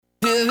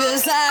Here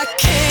is our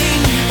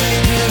King,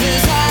 here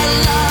is our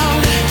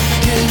love,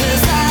 here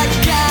is our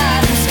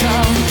God who's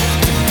come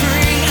to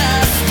bring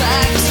us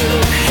back to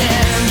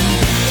Him.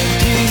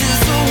 He is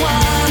the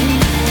one,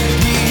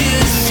 He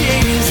is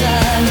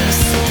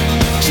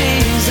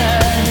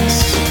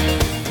Jesus.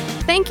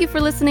 Thank you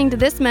for listening to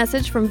this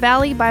message from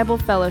Valley Bible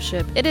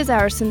Fellowship. It is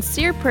our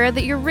sincere prayer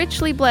that you're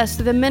richly blessed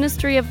through the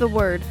ministry of the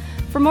Word.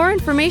 For more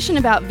information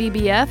about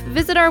VBF,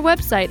 visit our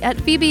website at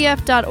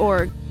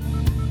vbf.org.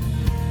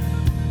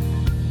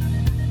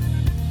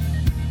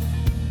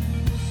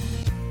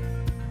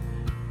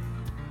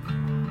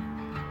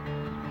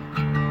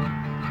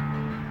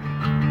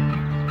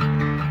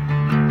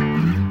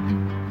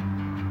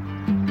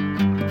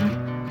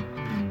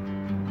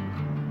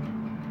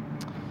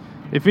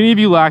 If any of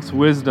you lacks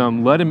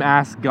wisdom, let him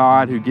ask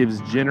God, who gives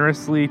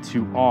generously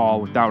to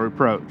all without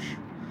reproach,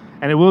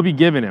 and it will be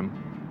given him.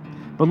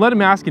 But let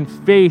him ask in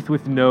faith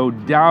with no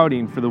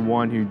doubting, for the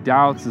one who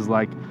doubts is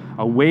like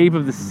a wave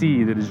of the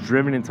sea that is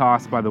driven and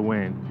tossed by the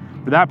wind.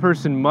 For that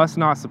person must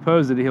not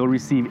suppose that he'll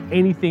receive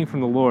anything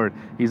from the Lord.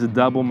 He's a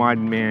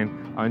double-minded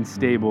man,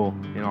 unstable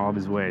in all of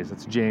his ways.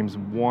 That's James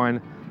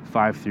 1,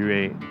 5 through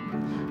 8.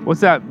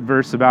 What's that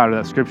verse about, or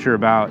that scripture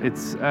about?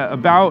 It's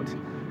about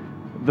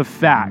the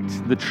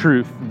fact, the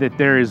truth, that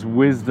there is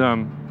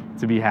wisdom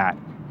to be had.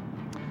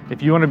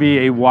 If you want to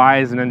be a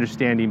wise and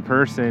understanding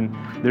person,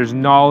 there's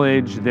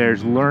knowledge,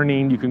 there's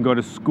learning, you can go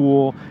to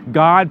school.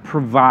 God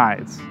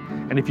provides.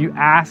 And if you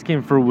ask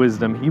Him for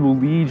wisdom, He will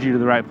lead you to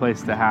the right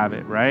place to have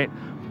it, right?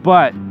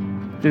 But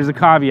there's a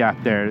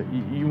caveat there.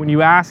 When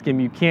you ask Him,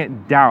 you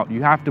can't doubt.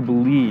 You have to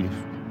believe.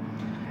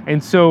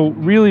 And so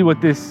really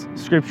what this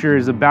scripture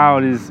is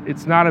about is,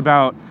 it's not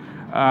about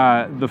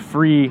the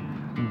free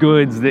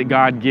goods that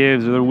God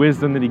gives or the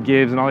wisdom that He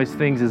gives and all these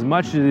things, as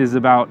much as it is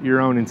about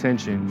your own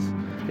intentions.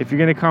 If you're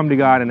going to come to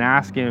God and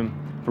ask Him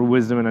for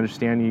wisdom and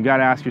understanding, you got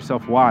to ask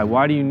yourself why.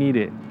 Why do you need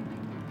it?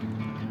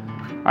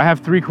 I have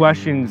 3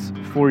 questions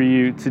for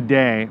you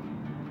today,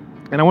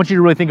 and I want you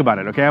to really think about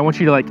it, okay? I want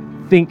you to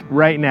think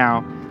right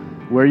now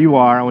where you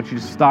are. I want you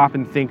to stop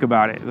and think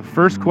about it. The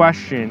first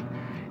question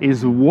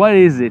is, what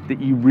is it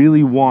that you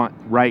really want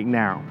right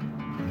now?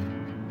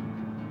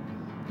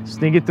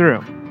 Just think it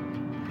through.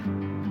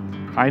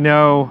 I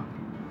know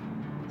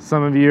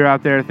some of you are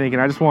out there thinking,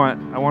 I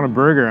want a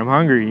burger, I'm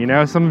hungry, you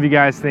know? Some of you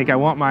guys think, I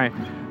want my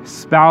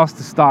spouse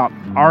to stop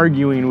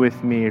arguing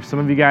with me. Or some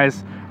of you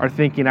guys are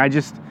thinking, I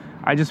just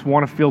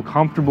want to feel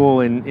comfortable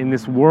in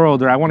this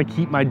world, or I want to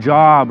keep my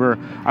job, or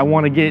I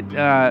want to get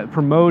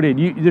promoted.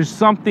 There's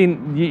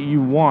something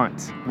you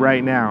want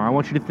right now. I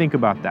want you to think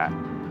about that.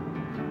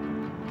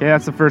 Okay,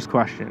 that's the first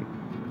question.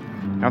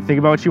 Now think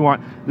about what you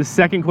want. The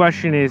second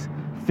question is,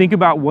 think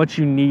about what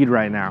you need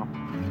right now.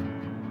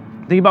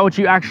 Think about what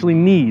you actually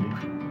need.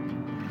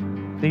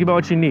 Think about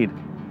what you need.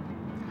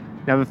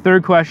 Now the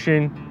third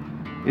question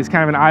is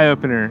kind of an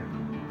eye-opener.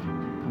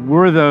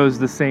 Were those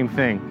the same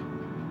thing?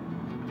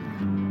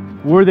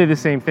 Were they the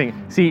same thing?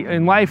 See,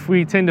 in life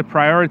we tend to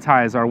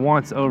prioritize our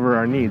wants over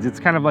our needs. It's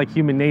kind of like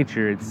human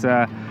nature. It's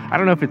I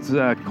don't know if it's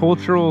a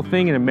cultural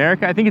thing in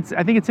America. I think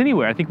it's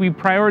anywhere. I think we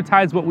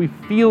prioritize what we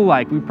feel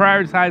like. We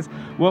prioritize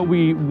what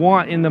we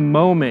want in the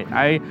moment.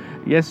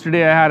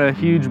 Yesterday I had a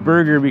huge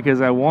burger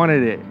because I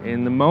wanted it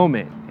in the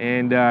moment,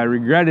 and I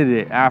regretted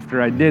it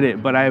after I did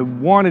it, but I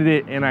wanted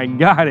it and I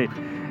got it,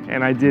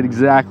 and I did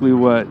exactly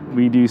what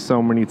we do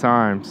so many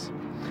times.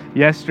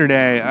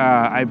 Yesterday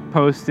I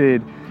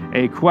posted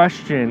a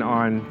question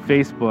on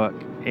Facebook,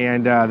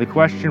 and the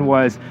question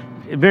was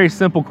a very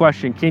simple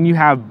question: can you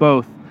have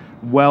both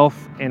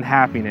wealth and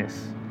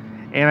happiness?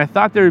 And I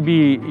thought there would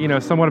be,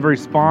 somewhat of a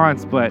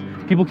response, but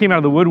people came out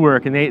of the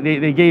woodwork and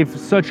they gave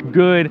such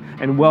good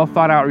and well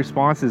thought out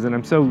responses. And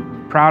I'm so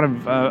proud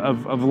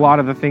of a lot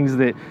of the things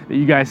that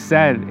you guys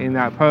said in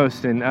that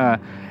post. And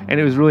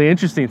it was really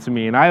interesting to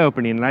me and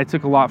eye-opening, and I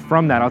took a lot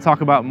from that. I'll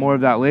talk about more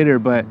of that later.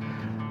 But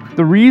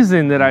the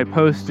reason that I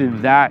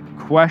posted that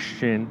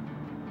question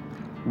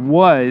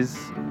was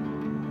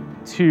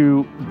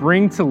to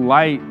bring to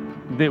light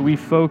that we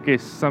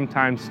focus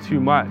sometimes too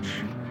much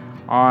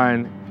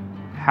on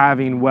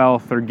having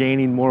wealth or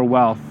gaining more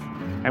wealth,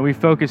 and we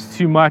focus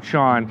too much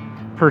on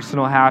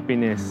personal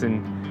happiness.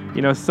 And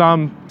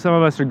some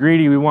of us are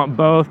greedy, we want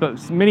both,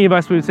 but many of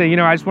us would say,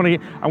 I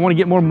want to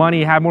get more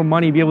money, have more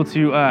money, be able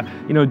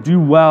to do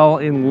well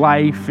in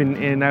life,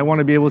 and I want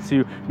to be able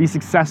to be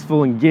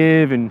successful and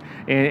give, and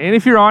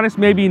if you're honest,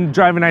 maybe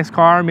drive a nice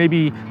car,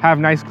 maybe have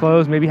nice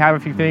clothes, maybe have a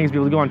few things, be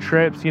able to go on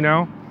trips.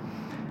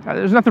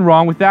 There's nothing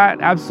wrong with that.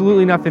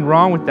 Absolutely nothing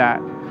wrong with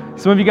that.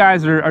 Some of you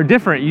guys are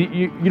different.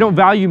 You don't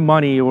value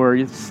money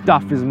or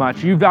stuff as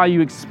much. You value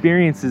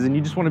experiences, and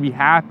you just want to be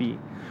happy,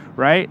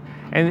 right?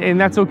 And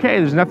that's okay.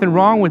 There's nothing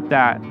wrong with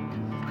that.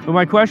 But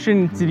my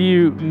question to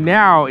you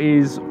now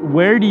is,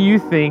 where do you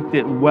think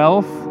that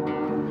wealth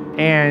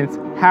and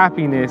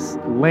happiness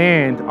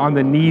land on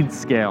the needs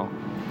scale?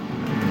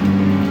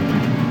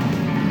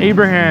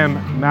 Abraham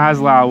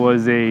Maslow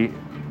was a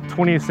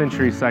 20th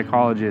century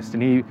psychologist,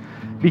 and he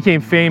became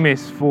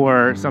famous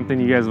for something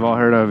you guys have all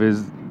heard of,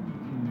 is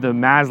the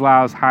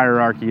Maslow's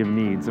hierarchy of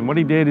needs. And what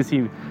he did is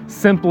he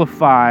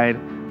simplified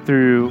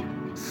through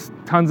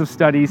tons of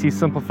studies, he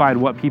simplified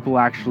what people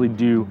actually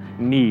do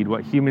need,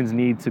 what humans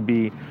need to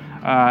be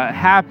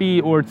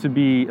happy or to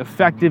be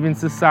effective in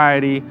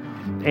society.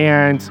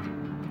 And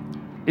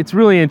it's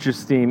really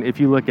interesting if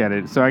you look at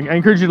it. So I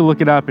encourage you to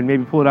look it up and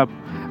maybe pull it up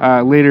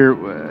later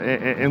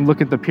and look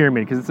at the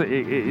pyramid, because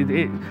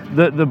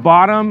the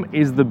bottom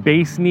is the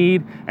base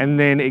need, and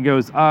then it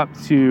goes up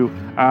to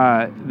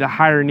the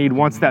higher need.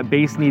 Once that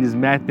base need is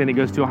met, then it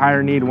goes to a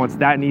higher need. Once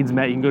that need's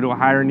met, you can go to a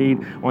higher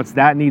need. Once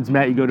that need's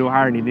met, you go to a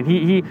higher need. And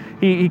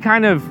he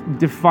kind of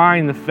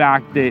defined the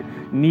fact that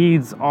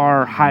needs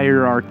are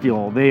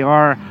hierarchical. They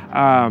are,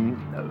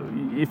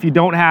 if you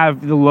don't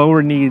have the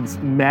lower needs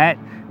met,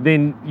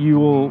 then you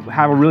will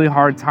have a really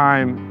hard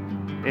time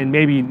and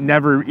maybe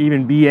never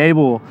even be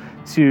able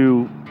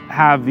to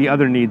have the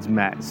other needs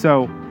met.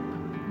 So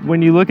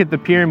when you look at the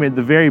pyramid,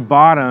 the very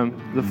bottom,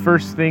 the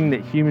first thing that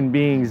human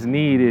beings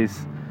need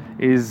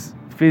is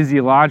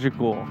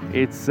physiological.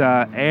 It's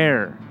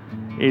air,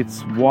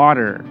 it's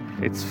water,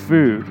 it's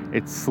food,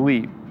 it's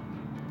sleep.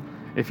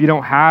 If you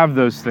don't have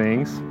those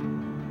things,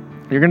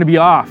 you're gonna be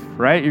off,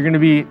 right? You're gonna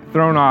be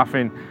thrown off.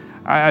 And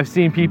I've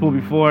seen people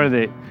before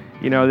that,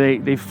 you know,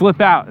 they flip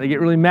out, they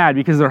get really mad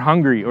because they're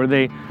hungry, or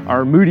they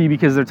are moody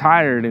because they're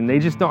tired, and they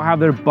just don't have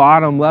their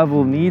bottom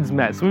level needs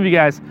met. Some of you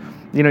guys,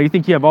 you know, you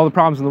think you have all the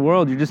problems in the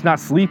world, you're just not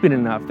sleeping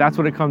enough. That's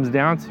what it comes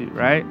down to,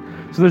 right?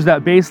 So there's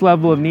that base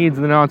level of needs,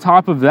 and then on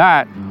top of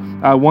that,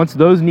 once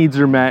those needs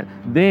are met,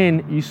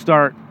 then you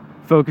start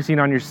focusing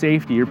on your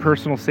safety, your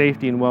personal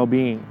safety and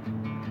well-being.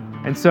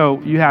 And so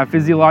you have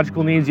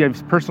physiological needs, you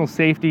have personal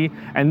safety,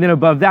 and then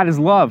above that is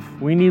love.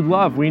 We need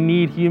love, we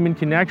need human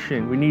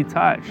connection, we need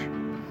touch.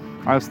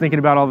 I was thinking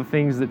about all the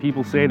things that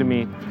people say to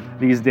me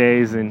these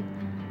days, and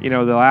you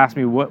know, they'll ask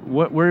me,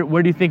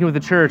 where do you think of the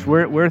church?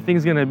 Where are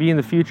things going to be in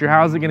the future?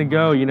 How's it going to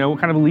go? You know, what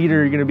kind of a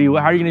leader are you going to be?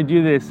 How are you going to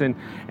do this? And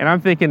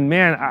I'm thinking,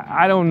 man,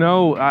 I don't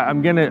know.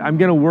 I'm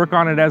gonna work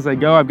on it as I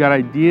go. I've got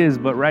ideas,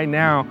 but right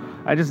now,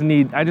 I just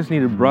need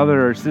a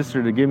brother or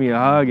sister to give me a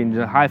hug and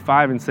just high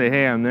five and say,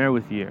 hey, I'm there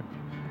with you.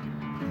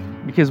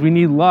 Because we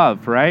need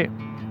love, right?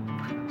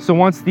 So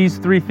once these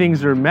three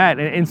things are met,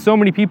 and so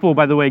many people,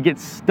 by the way, get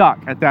stuck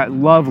at that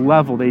love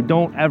level. They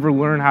don't ever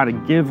learn how to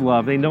give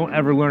love. They don't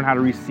ever learn how to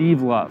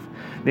receive love.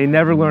 They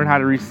never learn how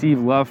to receive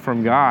love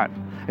from God.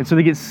 And so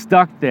they get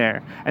stuck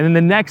there. And then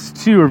the next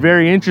two are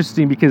very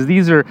interesting, because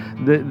these are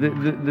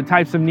the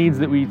types of needs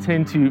that we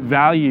tend to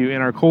value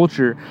in our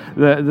culture.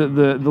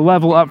 The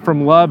level up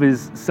from love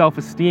is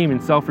self-esteem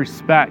and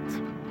self-respect.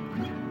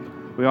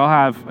 We all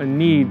have a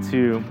need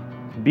to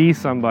be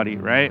somebody,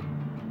 right?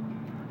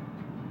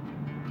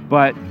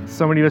 But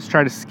so many of us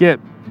try to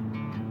skip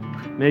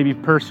maybe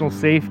personal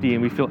safety,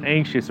 and we feel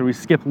anxious, or we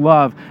skip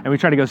love and we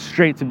try to go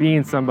straight to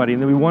being somebody,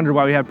 and then we wonder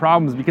why we have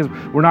problems because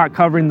we're not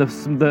covering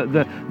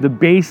the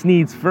base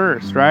needs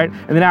first, right?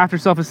 And then after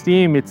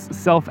self-esteem, it's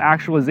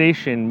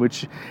self-actualization,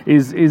 which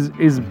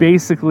is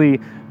basically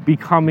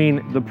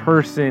becoming the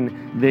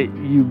person that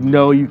you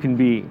know you can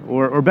be,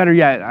 or better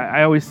yet,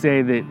 I always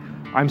say that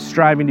I'm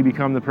striving to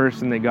become the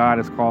person that God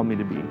has called me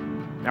to be.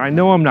 And I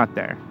know I'm not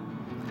there.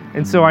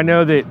 And so I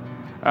know that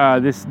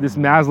this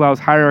Maslow's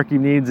hierarchy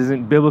of needs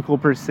isn't biblical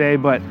per se,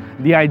 but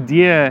the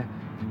idea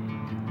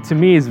to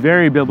me is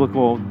very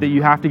biblical, that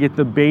you have to get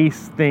the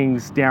base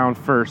things down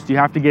first. You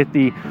have to get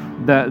you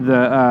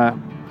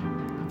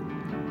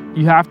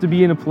have to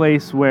be in a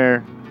place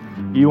where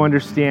you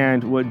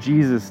understand what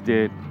Jesus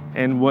did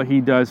and what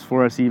he does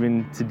for us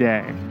even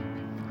today.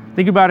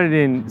 Think about it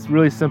in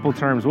really simple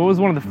terms. What was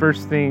one of the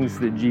first things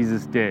that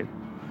Jesus did?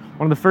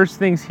 One of the first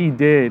things he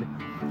did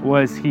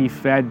was he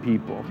fed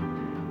people.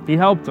 He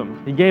helped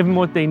them. He gave them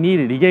what they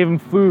needed. He gave them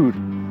food.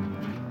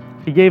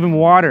 He gave them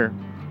water.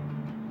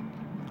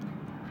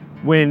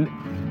 When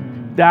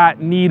that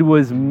need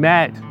was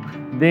met,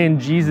 then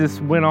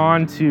Jesus went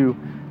on to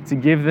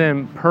give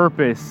them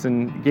purpose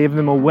and gave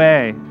them a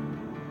way.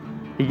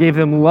 He gave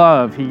them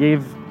love. He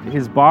gave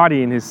his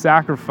body and his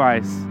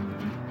sacrifice.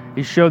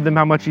 He showed them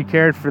how much he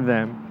cared for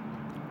them.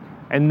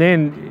 And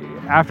then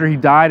after he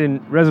died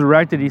and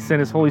resurrected, he sent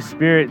his Holy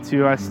Spirit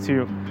to us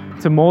to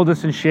mold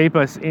us and shape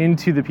us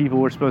into the people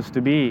we're supposed to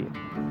be.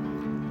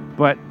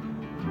 But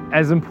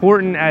as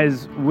important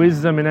as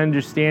wisdom and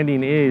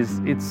understanding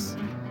is, it's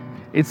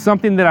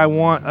something that I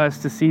want us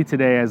to see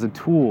today as a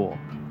tool.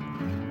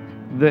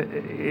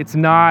 It's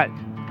not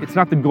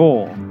the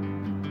goal.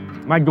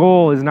 My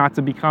goal is not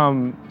to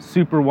become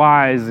super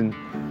wise and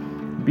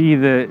be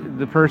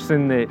the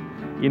person that,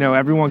 you know,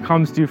 everyone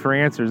comes to for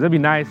answers. That'd be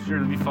nice, sure,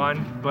 it'd be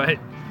fun, but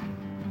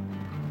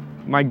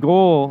my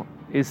goal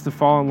is to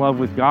fall in love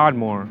with God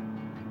more.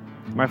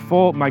 My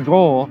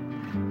goal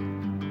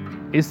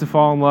is to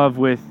fall in love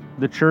with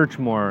the church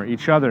more,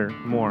 each other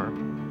more.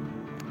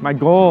 My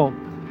goal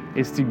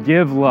is to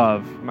give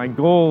love. My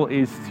goal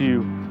is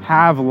to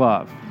have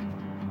love.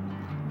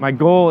 My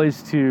goal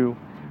is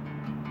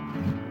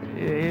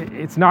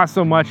it's not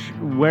so much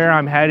where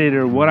I'm headed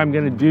or what I'm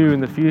going to do in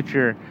the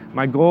future.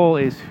 My goal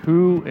is,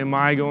 who am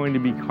I going to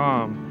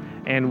become?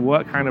 And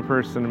what kind of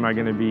person am I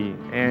going to be?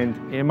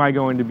 And am I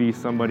going to be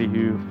somebody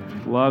who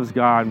loves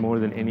God more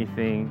than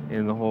anything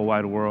in the whole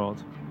wide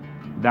world?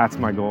 That's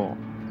my goal.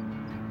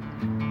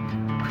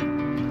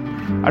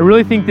 I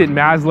really think that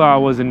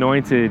Maslow was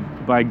anointed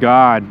by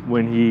God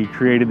when he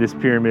created this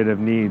pyramid of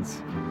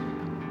needs.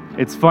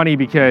 It's funny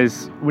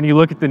because when you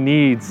look at the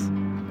needs,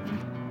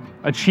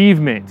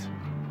 achievement,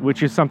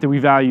 which is something we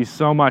value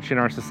so much in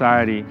our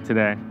society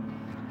today,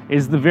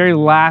 is the very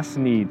last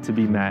need to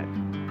be met.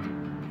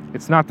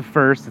 It's not the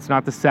first, it's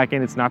not the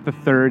second, it's not the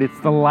third, it's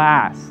the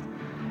last.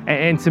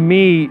 And to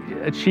me,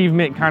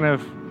 achievement kind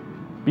of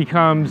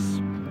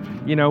becomes,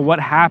 what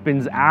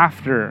happens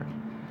after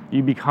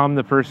you become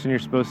the person you're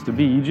supposed to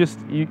be.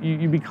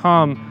 You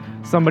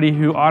become somebody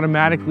who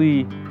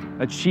automatically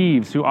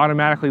achieves, who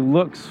automatically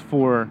looks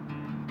for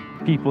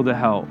people to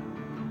help.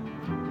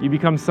 You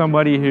become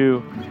somebody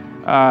who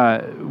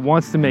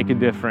wants to make a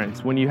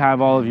difference when you have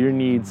all of your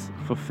needs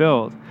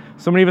fulfilled.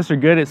 So many of us are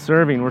good at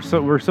serving. We're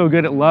so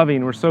good at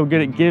loving. We're so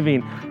good at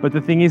giving. But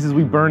the thing is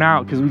we burn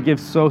out because we give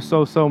so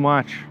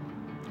much,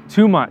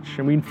 too much,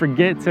 and we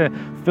forget to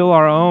fill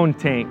our own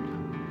tank.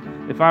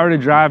 If I were to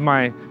drive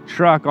my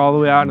truck all the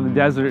way out into the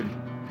desert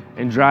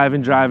and drive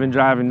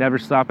and never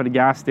stop at a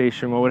gas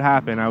station, what would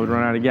happen? I would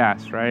run out of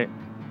gas, right?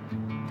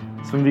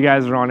 Some of you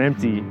guys are on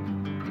empty,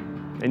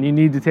 and you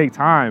need to take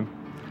time.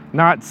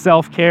 Not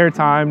self-care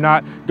time,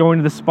 not going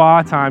to the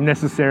spa time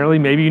necessarily.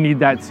 Maybe you need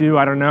that too,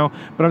 I don't know.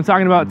 But I'm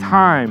talking about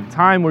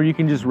time where you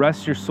can just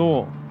rest your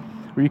soul,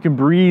 where you can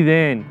breathe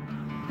in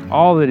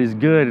all that is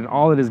good and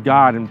all that is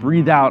God, and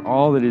breathe out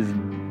all that is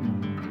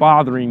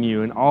bothering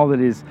you and all that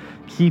is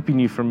keeping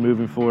you from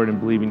moving forward and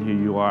believing who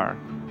you are.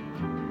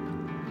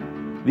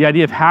 The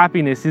idea of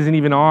happiness isn't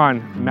even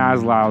on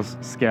Maslow's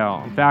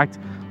scale. In fact,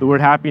 the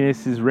word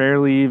happiness is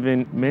rarely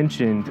even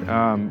mentioned.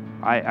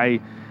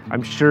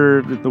 I'm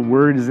sure that the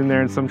word is in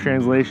there in some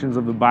translations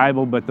of the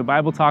Bible, but the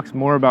Bible talks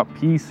more about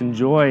peace and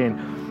joy.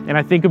 And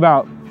I think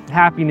about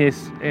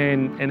happiness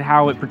and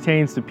how it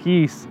pertains to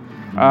peace.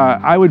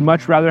 I would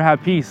much rather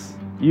have peace.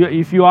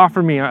 If you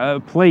offer me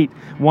a plate,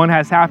 one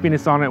has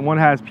happiness on it, one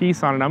has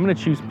peace on it, I'm going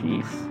to choose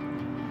peace.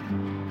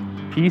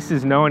 Peace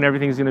is knowing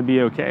everything's going to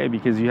be okay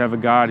because you have a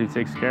God who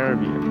takes care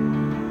of you.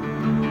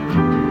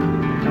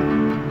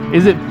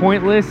 Is it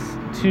pointless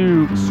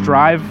to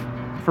strive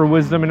for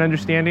wisdom and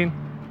understanding?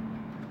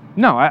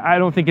 No, I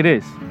don't think it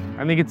is.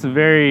 I think it's a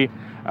very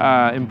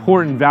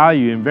important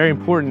value and very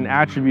important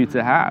attribute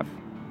to have.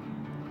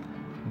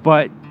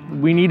 But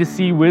we need to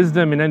see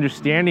wisdom and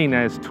understanding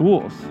as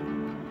tools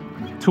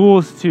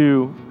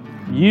to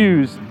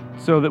use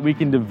so that we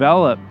can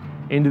develop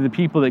into the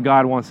people that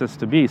God wants us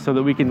to be, so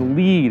that we can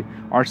lead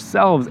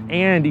ourselves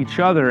and each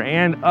other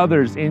and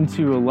others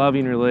into a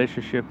loving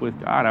relationship with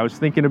God. I was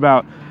thinking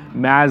about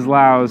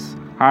Maslow's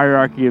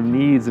hierarchy of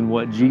needs and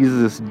what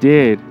Jesus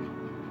did.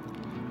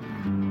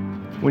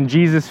 When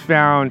Jesus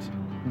found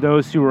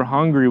those who were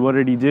hungry, what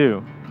did he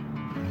do?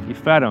 He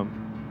fed them.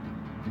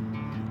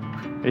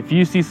 If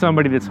you see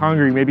somebody that's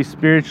hungry, maybe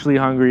spiritually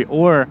hungry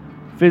or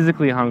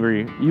physically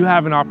hungry, you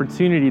have an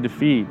opportunity to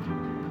feed.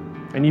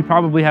 And you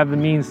probably have the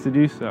means to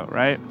do so,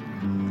 right?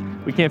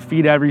 We can't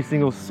feed every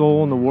single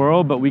soul in the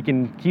world, but we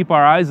can keep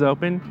our eyes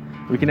open.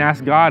 We can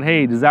ask God,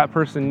 hey, does that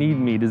person need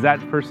me? Does that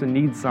person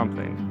need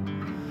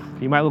something?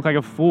 You might look like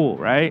a fool,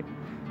 right?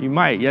 You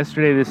might.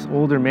 Yesterday, this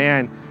older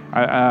man,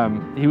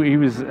 he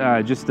was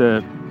just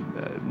a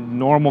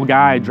normal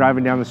guy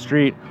driving down the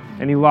street,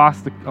 and he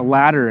lost a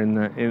ladder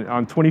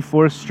on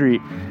 24th Street,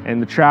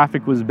 and the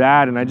traffic was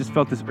bad, and I just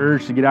felt this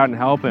urge to get out and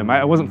help him.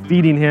 I wasn't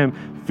feeding him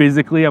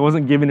physically. I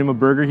wasn't giving him a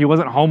burger. He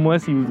wasn't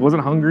homeless. He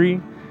wasn't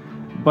hungry.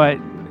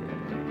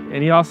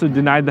 And he also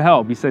denied the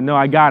help. He said, no,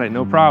 I got it,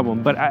 no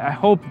problem. But I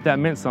hope that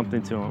meant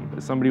something to him,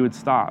 that somebody would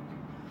stop,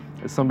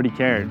 that somebody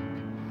cared.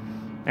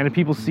 And if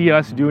people see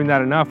us doing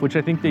that enough, which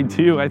I think they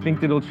do, I think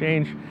that it'll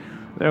change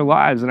their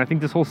lives. And I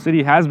think this whole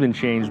city has been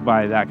changed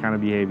by that kind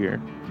of behavior.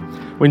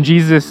 When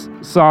Jesus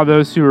saw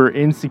those who were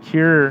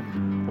insecure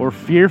or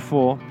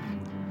fearful,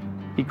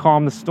 he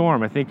calmed the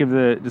storm. I think of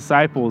the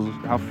disciples,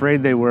 how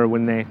afraid they were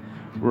when they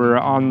were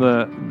on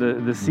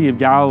the Sea of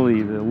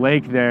Galilee, the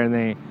lake there, and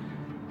they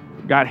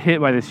got hit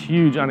by this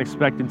huge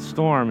unexpected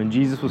storm, and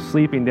Jesus was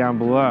sleeping down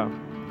below.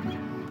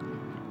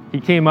 He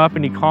came up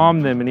and he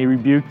calmed them and he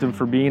rebuked them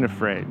for being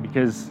afraid,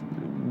 because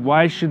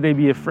why should they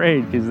be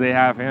afraid? Because they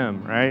have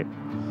him, right?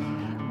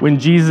 When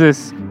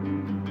Jesus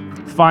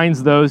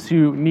finds those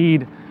who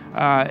need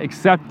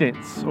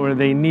acceptance, or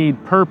they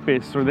need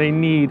purpose, or they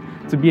need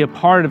to be a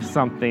part of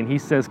something, he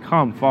says,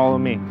 come, follow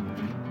me.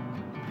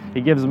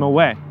 He gives them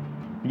away.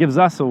 He gives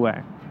us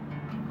away.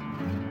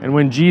 And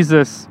when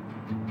Jesus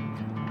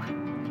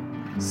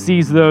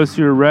sees those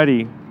who are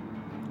ready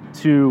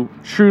to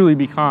truly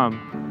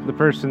become the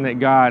person that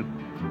God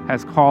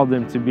has called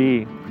them to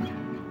be,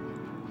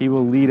 he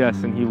will lead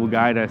us and he will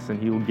guide us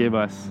and he will give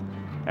us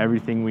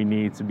everything we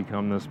need to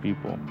become those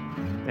people.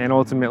 And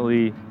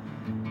ultimately,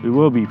 we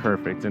will be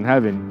perfect in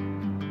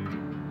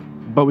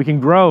heaven. But we can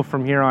grow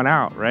from here on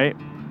out, right?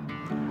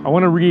 I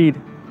want to read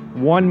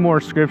one more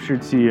scripture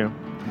to you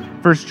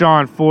 1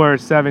 John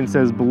 4:7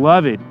 says,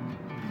 "Beloved,"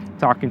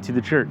 talking to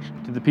the church,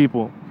 to the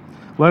people,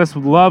 "let us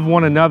love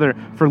one another,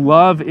 for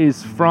love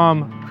is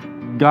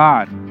from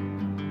God.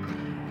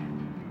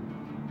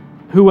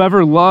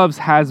 Whoever loves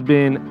has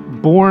been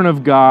born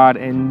of God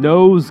and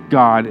knows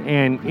God,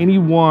 and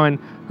anyone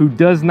who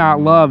does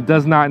not love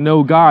does not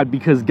know God,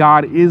 because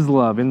God is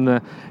love."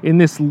 The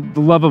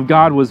love of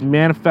God was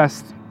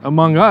manifest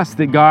among us,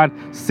 that God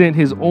sent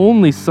his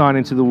only Son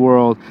into the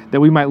world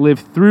that we might live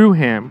through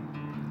him.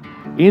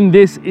 In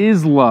this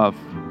is love.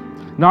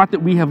 Not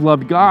that we have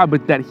loved God,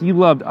 but that he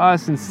loved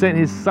us and sent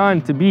his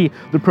Son to be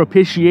the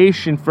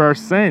propitiation for our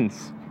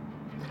sins.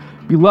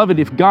 Beloved,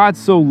 if God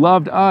so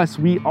loved us,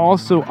 we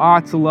also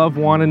ought to love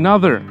one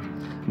another.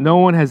 No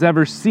one has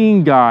ever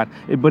seen God,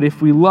 but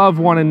if we love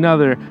one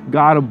another,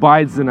 God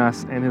abides in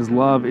us, and his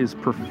love is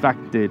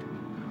perfected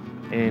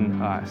in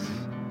us.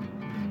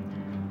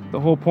 The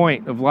whole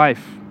point of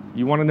life,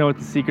 you want to know what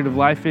the secret of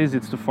life is?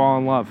 It's to fall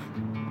in love.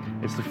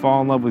 It's to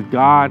fall in love with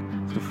God,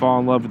 it's to fall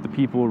in love with the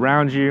people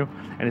around you,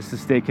 and it's to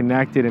stay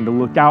connected and to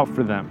look out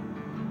for them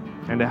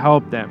and to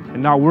help them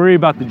and not worry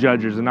about the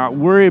judges and not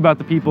worry about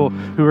the people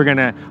who are going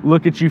to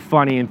look at you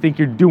funny and think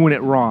you're doing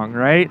it wrong,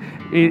 right?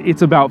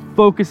 It's about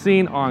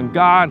focusing on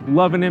God,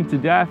 loving him to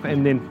death,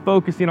 and then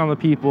focusing on the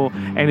people.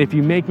 And if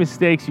you make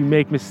mistakes, you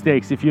make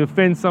mistakes. If you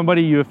offend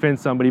somebody, you offend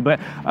somebody. But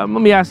let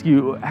me ask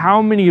you,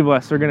 how many of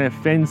us are going to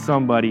offend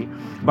somebody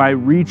by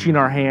reaching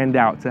our hand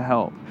out to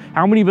help?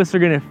 How many of us are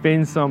going to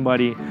offend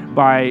somebody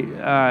by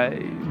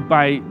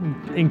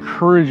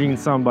encouraging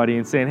somebody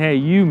and saying, hey,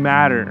 you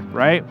matter,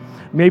 right?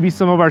 Maybe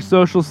some of our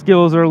social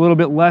skills are a little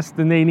bit less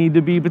than they need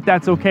to be, but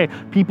that's okay.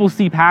 People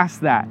see past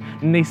that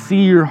and they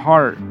see your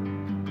heart.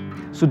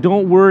 So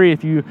don't worry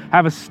if you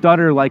have a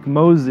stutter like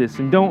Moses,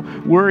 and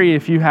don't worry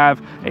if you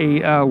have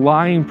a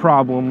lying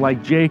problem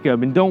like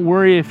Jacob, and don't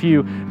worry if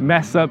you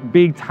mess up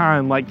big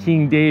time like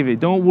King David.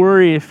 Don't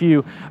worry if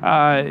you,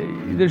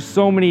 there's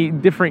so many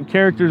different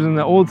characters in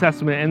the Old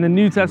Testament and the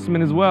New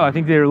Testament as well. I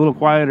think they were a little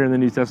quieter in the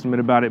New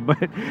Testament about it,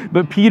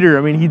 but Peter,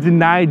 I mean, he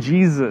denied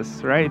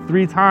Jesus, right?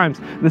 3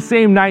 times. The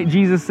same night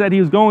Jesus said he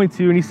was going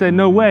to, and he said,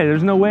 no way,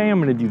 there's no way I'm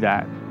going to do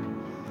that.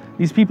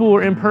 These people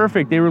were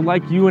imperfect. They were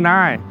like you and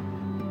I.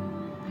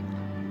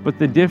 But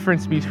the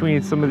difference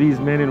between some of these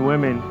men and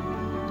women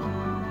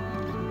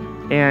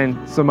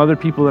and some other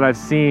people that I've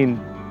seen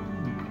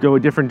go a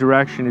different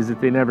direction is that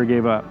they never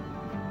gave up.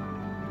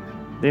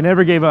 They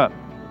never gave up.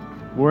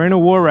 We're in a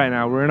war right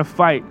now. We're in a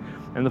fight.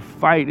 And the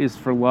fight is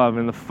for love,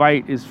 and the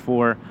fight is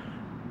for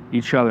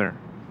each other.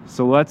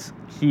 So let's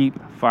keep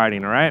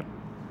fighting, all right?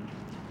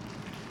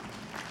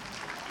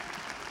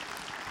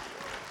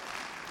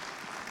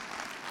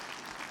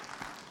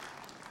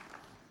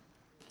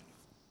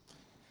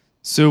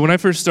 So when I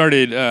first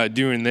started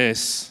doing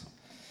this,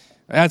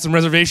 I had some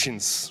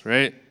reservations,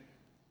 right?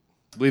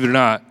 Believe it or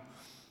not.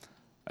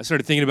 I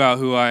started thinking about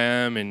who I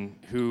am and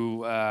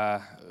who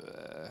I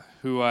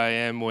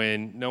am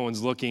when no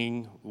one's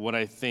looking, what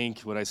I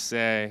think, what I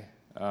say.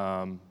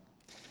 And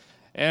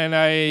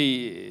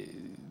I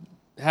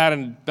had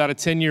about a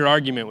 10-year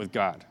argument with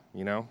God,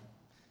 you know?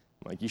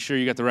 Like, you sure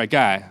you got the right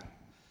guy?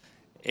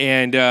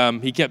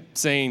 And he kept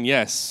saying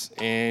yes,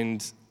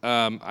 and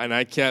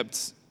I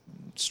kept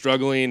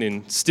struggling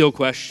and still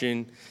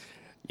question,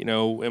 you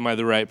know, am I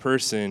the right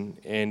person?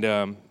 And,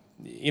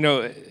 you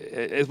know,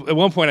 at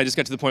one point I just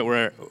got to the point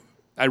where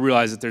I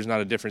realized that there's not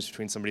a difference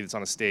between somebody that's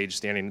on a stage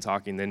standing and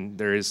talking than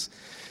there is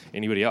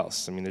anybody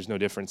else. I mean, there's no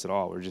difference at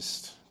all. We're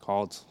just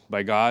called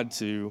by God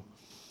to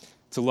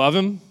love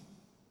him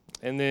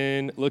and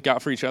then look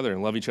out for each other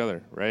and love each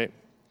other, right?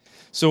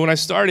 So when I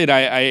started,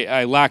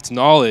 I lacked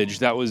knowledge.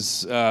 That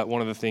was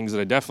one of the things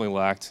that I definitely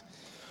lacked.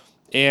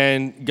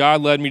 And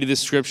God led me to this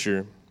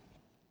scripture.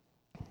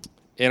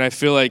 And I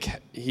feel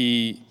like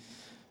he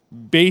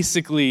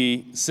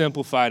basically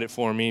simplified it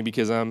for me,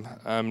 because I'm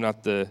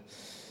not the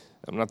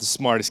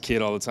smartest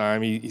kid all the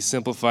time. He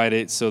simplified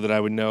it so that I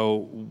would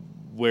know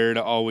where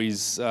to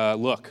always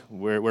look,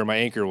 where my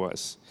anchor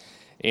was.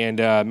 And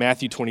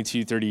Matthew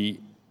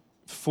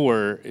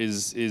 22:34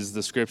 is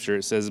the scripture.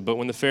 It says, "But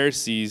when the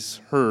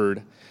Pharisees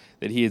heard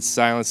that he had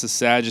silenced the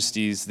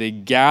Sadducees, they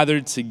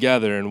gathered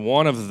together, and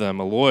one of them,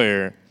 a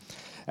lawyer,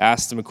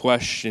 asked him a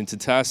question to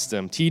test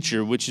him.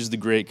 'Teacher, which is the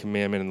great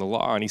commandment in the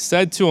law?' And he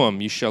said to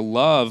him, 'You shall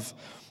love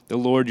the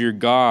Lord your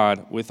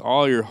God with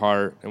all your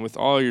heart and with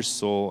all your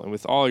soul and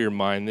with all your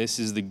mind. This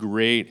is the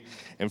great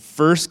and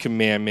first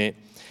commandment.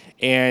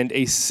 And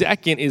a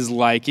second is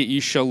like it, you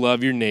shall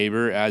love your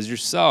neighbor as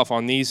yourself.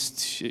 On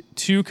these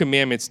two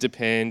commandments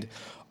depend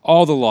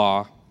all the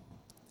law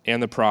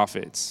and the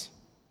prophets.'"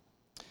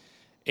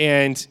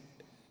 And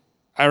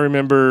I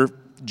remember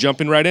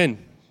jumping right in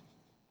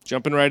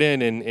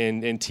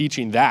and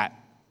teaching that.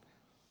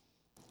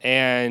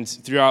 And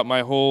throughout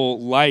my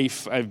whole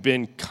life, I've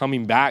been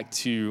coming back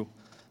to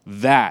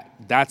that.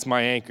 That's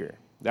my anchor.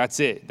 That's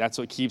it. That's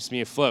what keeps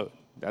me afloat.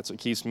 That's what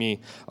keeps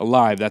me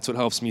alive. That's what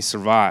helps me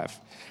survive.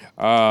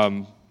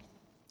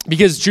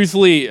 Because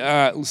truthfully,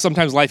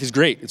 sometimes life is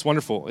great. It's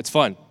wonderful. It's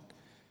fun.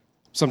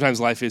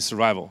 Sometimes life is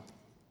survival.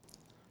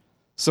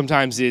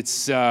 Sometimes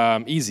it's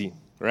easy,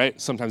 right?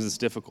 Sometimes it's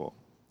difficult.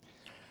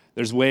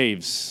 There's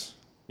waves.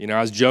 You know,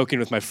 I was joking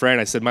with my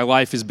friend. I said, my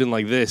life has been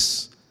like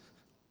this.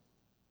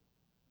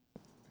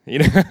 You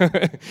know,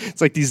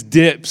 it's like these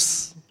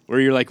dips where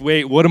you're like,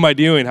 wait, what am I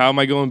doing? How am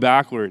I going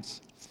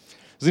backwards?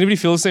 Does anybody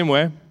feel the same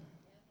way?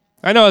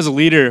 I know as a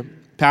leader,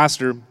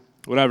 pastor,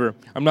 whatever,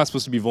 I'm not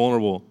supposed to be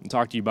vulnerable and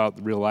talk to you about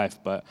the real life,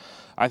 but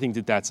I think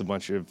that that's a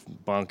bunch of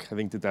bunk. I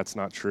think that that's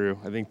not true.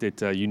 I think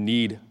that you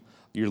need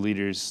your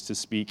leaders to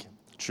speak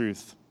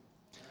truth.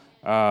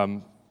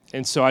 And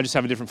so I just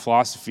have a different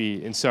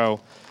philosophy. And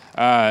so,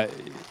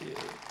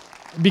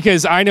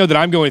 because I know that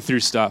I'm going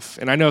through stuff,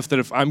 and I know that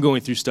if I'm going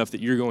through stuff, that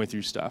you're going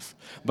through stuff.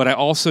 But I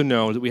also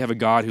know that we have a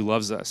God who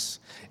loves us,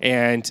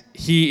 and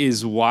he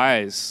is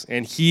wise,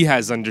 and he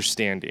has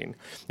understanding,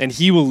 and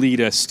he will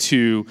lead us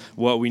to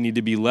what we need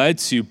to be led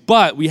to.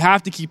 But we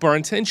have to keep our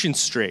intentions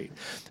straight,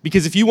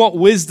 because if you want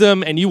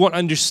wisdom and you want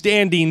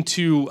understanding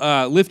to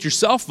lift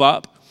yourself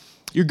up,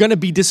 you're going to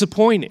be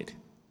disappointed.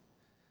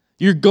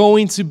 You're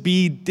going to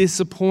be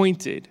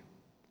disappointed.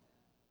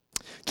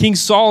 King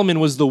Solomon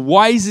was the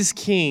wisest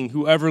king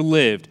who ever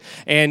lived,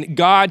 and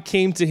God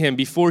came to him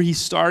before he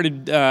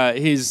started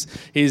his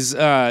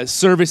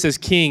service as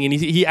king, and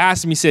he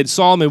asked him. He said,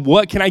 "Solomon,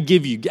 what can I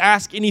give you?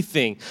 Ask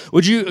anything."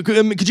 Could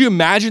you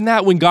imagine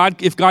that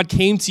if God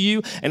came to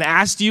you and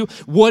asked you,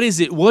 "What is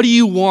it? What do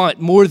you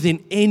want more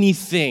than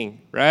anything?"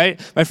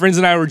 Right? My friends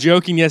and I were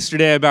joking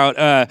yesterday about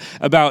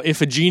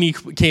if a genie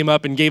came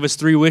up and gave us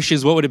 3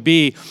 wishes, what would it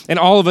be? And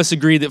all of us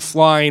agreed that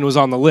flying was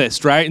on the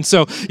list, right? And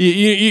so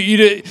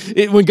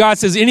when God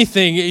says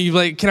anything, you're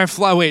like, "Can I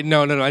fly?" Wait,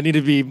 no. I need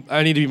to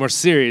be more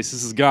serious.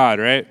 This is God,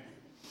 right?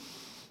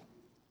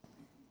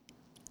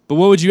 But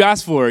what would you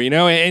ask for? You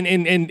know,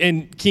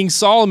 and King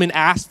Solomon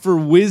asked for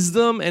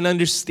wisdom and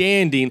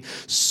understanding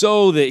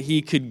so that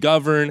he could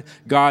govern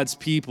God's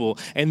people,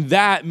 and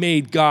that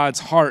made God's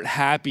heart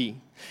happy.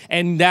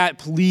 And that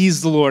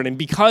pleased the Lord. And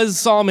because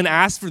Solomon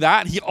asked for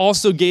that, he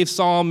also gave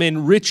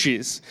Solomon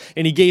riches,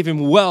 and he gave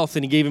him wealth,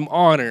 and he gave him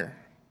honor.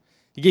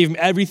 He gave him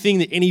everything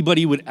that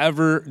anybody would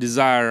ever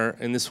desire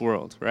in this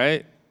world,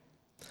 right?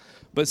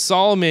 But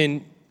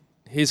Solomon,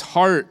 his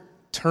heart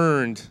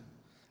turned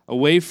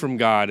away from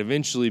God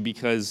eventually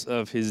because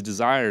of his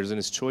desires and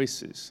his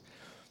choices.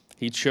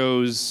 He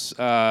chose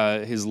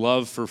his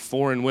love for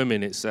foreign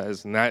women, it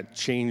says, and that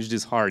changed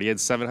his heart. He had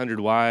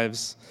 700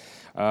 wives.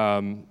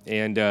 I'm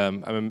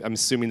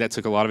assuming that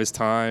took a lot of his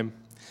time,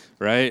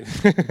 right?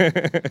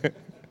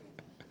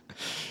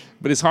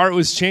 But his heart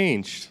was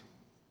changed.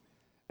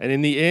 And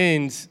in the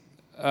end,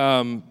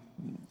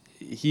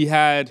 he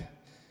had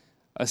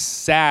a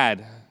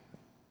sad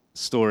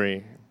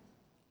story.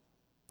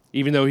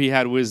 Even though he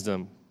had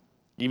wisdom,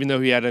 even though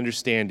he had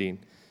understanding,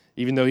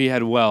 even though he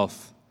had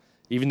wealth,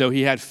 even though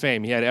he had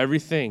fame, he had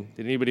everything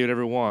that anybody would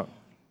ever want.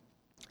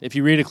 If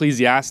you read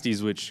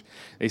Ecclesiastes, which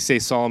they say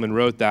Solomon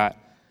wrote that,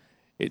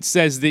 it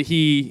says that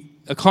he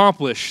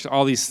accomplished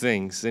all these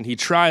things, and he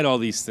tried all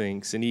these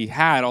things, and he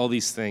had all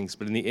these things,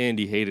 but in the end,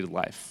 he hated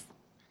life.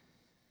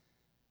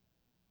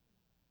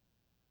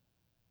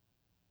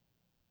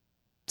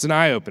 It's an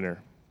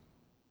eye-opener.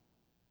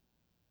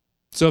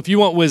 So if you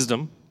want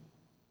wisdom,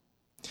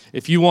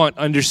 if you want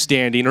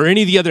understanding, or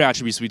any of the other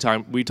attributes we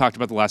talked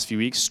about the last few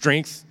weeks,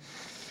 strength,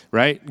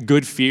 right?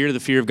 Good fear, the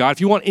fear of God.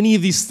 If you want any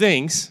of these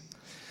things,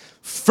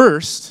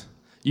 first,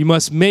 you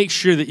must make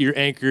sure that you're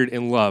anchored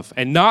in love.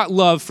 And not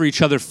love for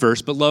each other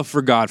first, but love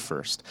for God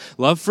first.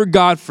 Love for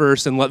God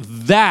first, and let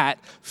that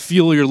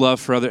fuel your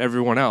love for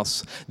everyone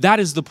else. That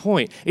is the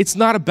point. It's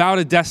not about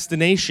a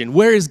destination.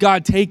 Where is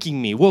God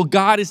taking me? Well,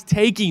 God is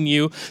taking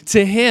you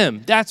to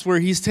Him. That's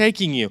where He's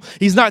taking you.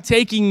 He's not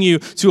taking you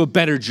to a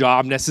better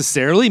job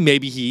necessarily.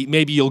 Maybe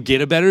you'll get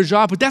a better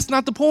job, but that's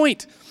not the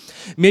point.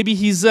 Maybe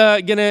he's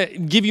going to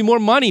give you more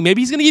money.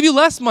 Maybe he's going to give you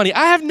less money.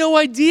 I have no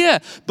idea.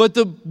 But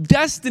the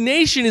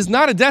destination is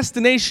not a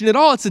destination at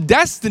all. It's a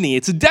destiny.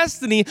 It's a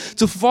destiny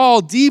to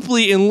fall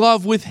deeply in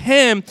love with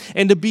Him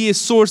and to be a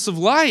source of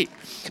light,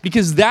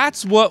 because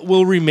that's what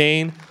will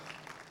remain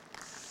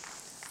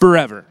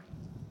forever.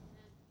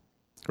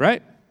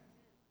 Right?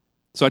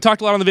 So I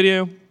talked a lot on the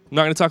video. I'm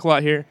not going to talk a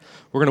lot here.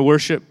 We're going to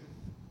worship.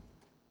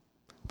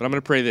 But I'm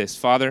going to pray this.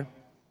 Father,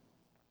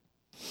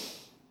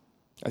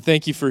 I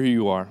thank you for who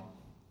you are.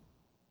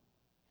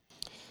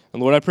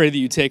 And Lord, I pray that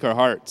you take our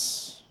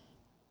hearts.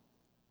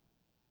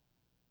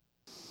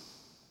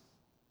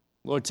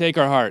 Lord, take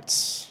our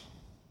hearts.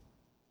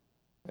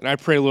 And I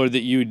pray, Lord,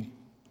 that you'd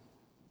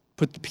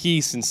put the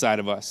peace inside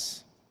of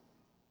us.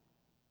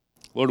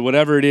 Lord,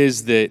 whatever it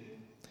is that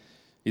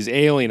is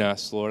ailing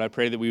us, Lord, I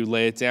pray that we would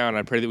lay it down.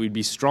 I pray that we'd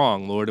be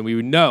strong, Lord, and we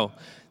would know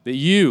that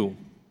you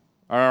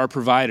are our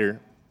provider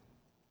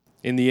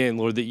in the end,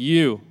 Lord, that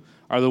you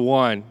are the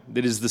one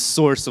that is the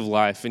source of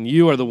life, and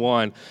you are the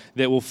one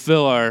that will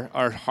fill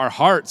our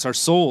hearts, our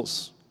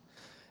souls,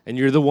 and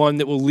you're the one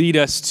that will lead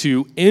us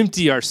to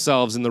empty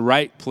ourselves in the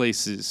right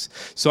places.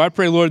 So I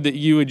pray, Lord, that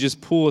you would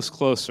just pull us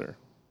closer.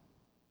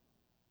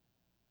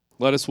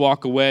 Let us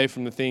walk away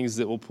from the things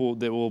that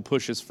will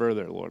push us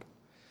further, Lord,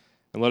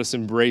 and let us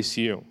embrace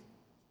you.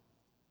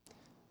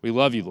 We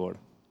love you, Lord.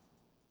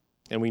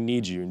 And we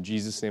need you. In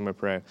Jesus' name I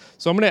pray.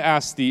 So I'm going to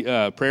ask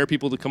the prayer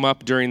people to come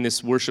up during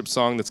this worship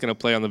song that's going to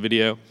play on the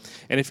video.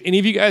 And if any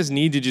of you guys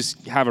need to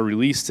just have a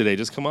release today,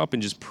 just come up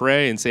and just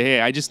pray and say,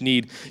 hey, I just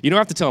need, you don't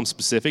have to tell them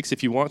specifics.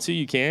 If you want to,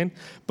 you can.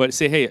 But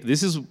say, hey,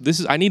 this is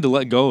I need to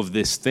let go of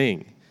this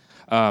thing.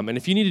 And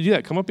if you need to do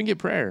that, come up and get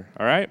prayer,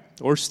 all right?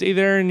 Or stay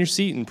there in your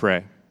seat and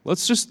pray.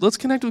 Let's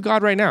connect with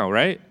God right now,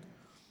 right?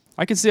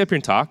 I can stay up here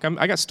and talk.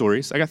 I got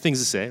stories. I got things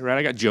to say, right?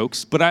 I got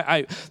jokes.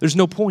 But there's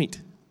no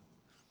point.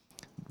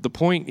 The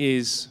point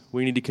is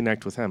we need to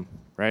connect with him,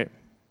 right?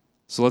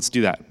 So let's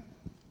do that.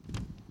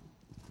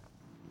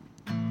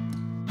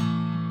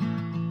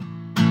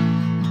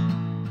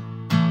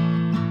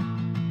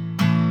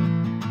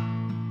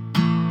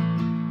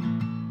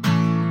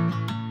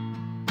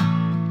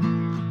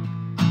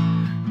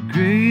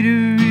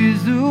 Greater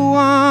is the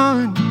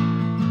one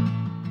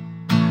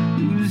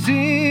who's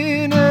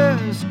in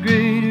us.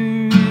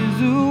 Greater is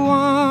the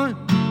one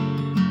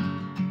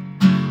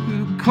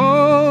who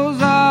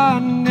calls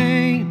our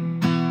name.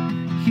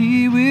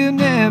 He will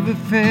never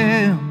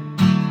fail.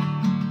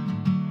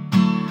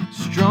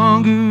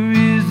 Stronger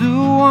is the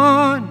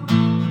one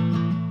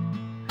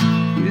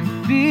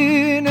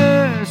within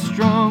us.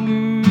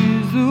 Stronger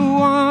is the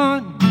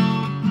one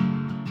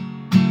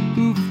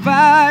who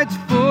fights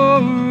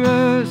for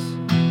us.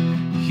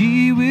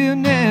 He will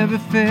never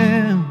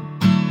fail.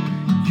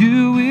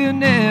 You will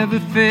never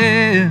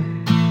fail.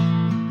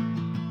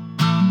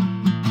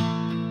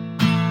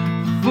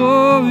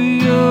 For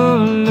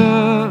your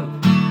love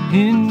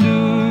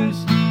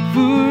endures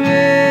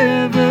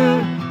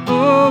forever.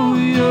 Oh,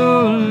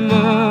 your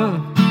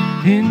love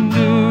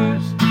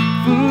endures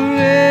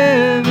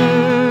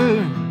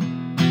forever.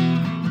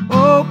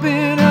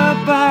 Open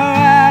up our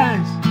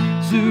eyes,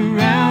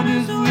 surround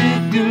us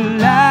with your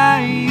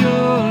light.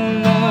 Your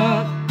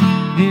love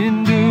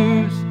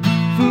endures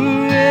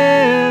forever.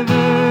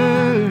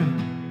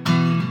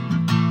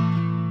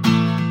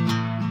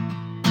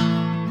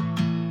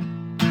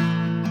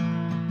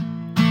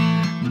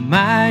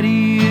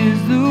 Mighty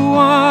is the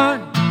one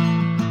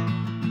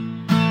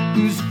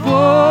who's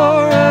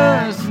for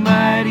us.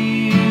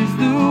 Mighty is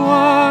the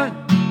one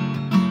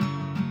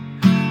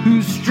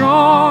who's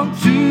strong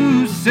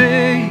to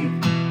save.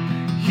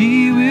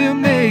 He will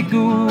make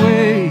a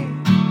way.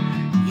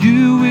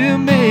 You will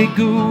make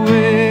a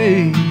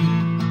way.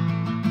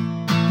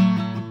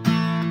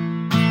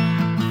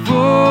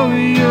 For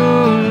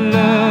your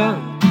love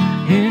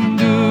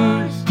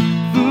endures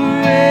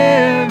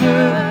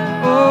forever.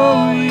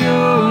 Oh,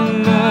 your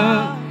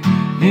love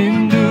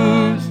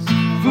endures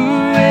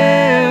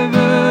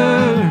forever.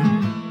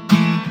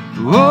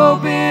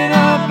 Open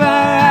up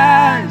our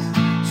eyes,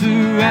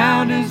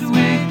 surround us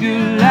with your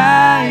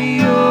light.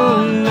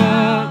 Your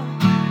love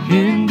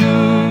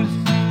endures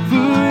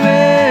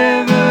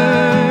forever.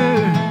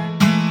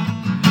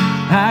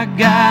 Our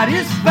God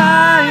is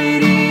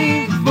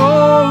fighting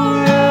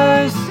for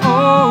us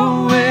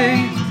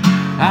always.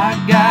 Our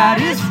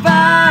God is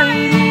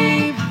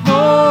fighting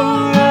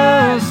for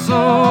us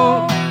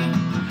all.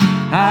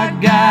 Our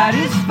God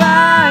is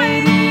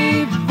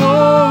fighting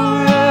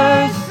for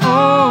us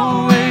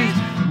always.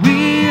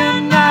 We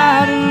are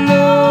not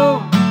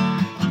alone.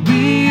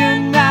 We are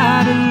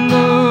not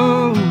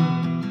alone.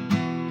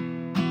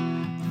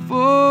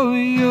 For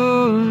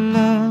your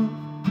love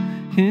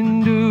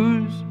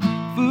endures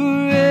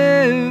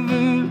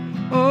forever.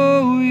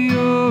 Oh,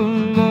 your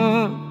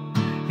love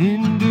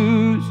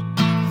endures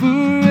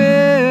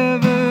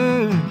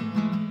forever.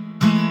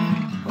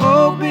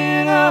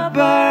 Open up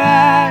our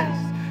eyes,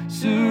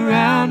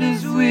 surround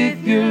us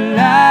with your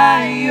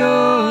light.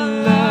 Your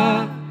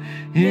love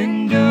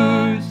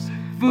endures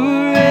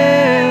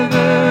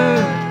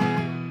forever.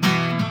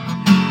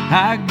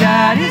 Our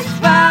God is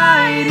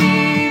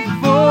fighting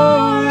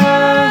for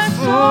us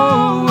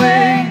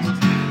always.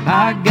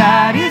 Our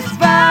God is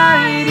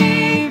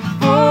fighting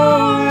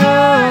for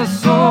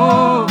us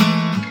all.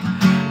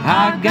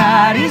 Our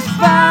God is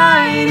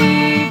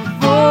fighting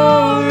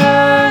for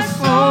us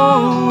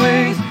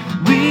always.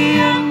 We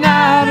are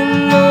not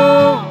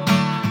alone.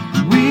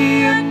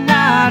 We are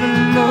not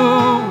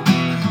alone.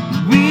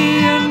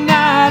 We are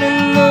not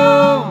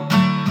alone.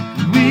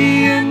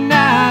 We are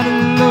not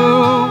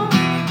alone.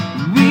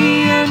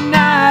 We are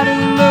not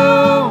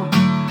alone.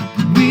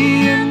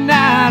 We are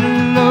not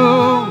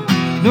alone.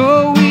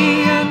 No,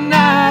 we are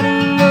not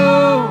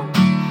alone.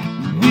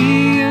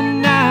 We are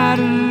not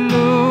alone.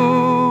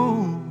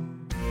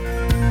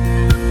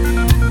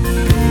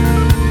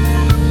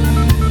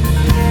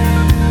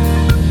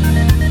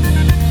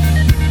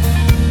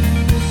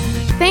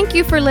 Thank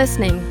you for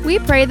listening. We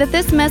pray that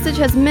this message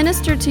has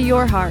ministered to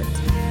your heart.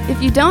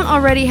 If you don't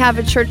already have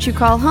a church you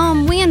call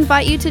home, we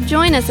invite you to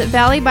join us at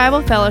Valley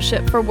Bible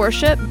Fellowship for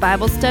worship,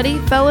 Bible study,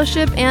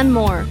 fellowship, and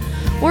more.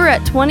 We're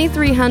at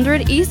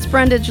 2300 East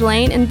Brundage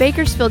Lane in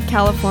Bakersfield,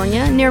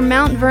 California, near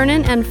Mount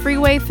Vernon and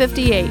Freeway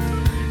 58.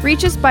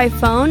 Reach us by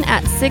phone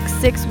at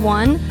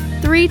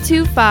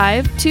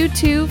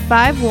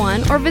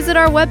 661-325-2251 or visit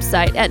our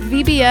website at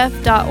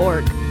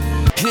vbf.org.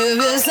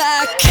 Here is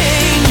our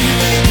King,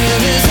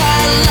 here is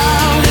our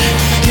love.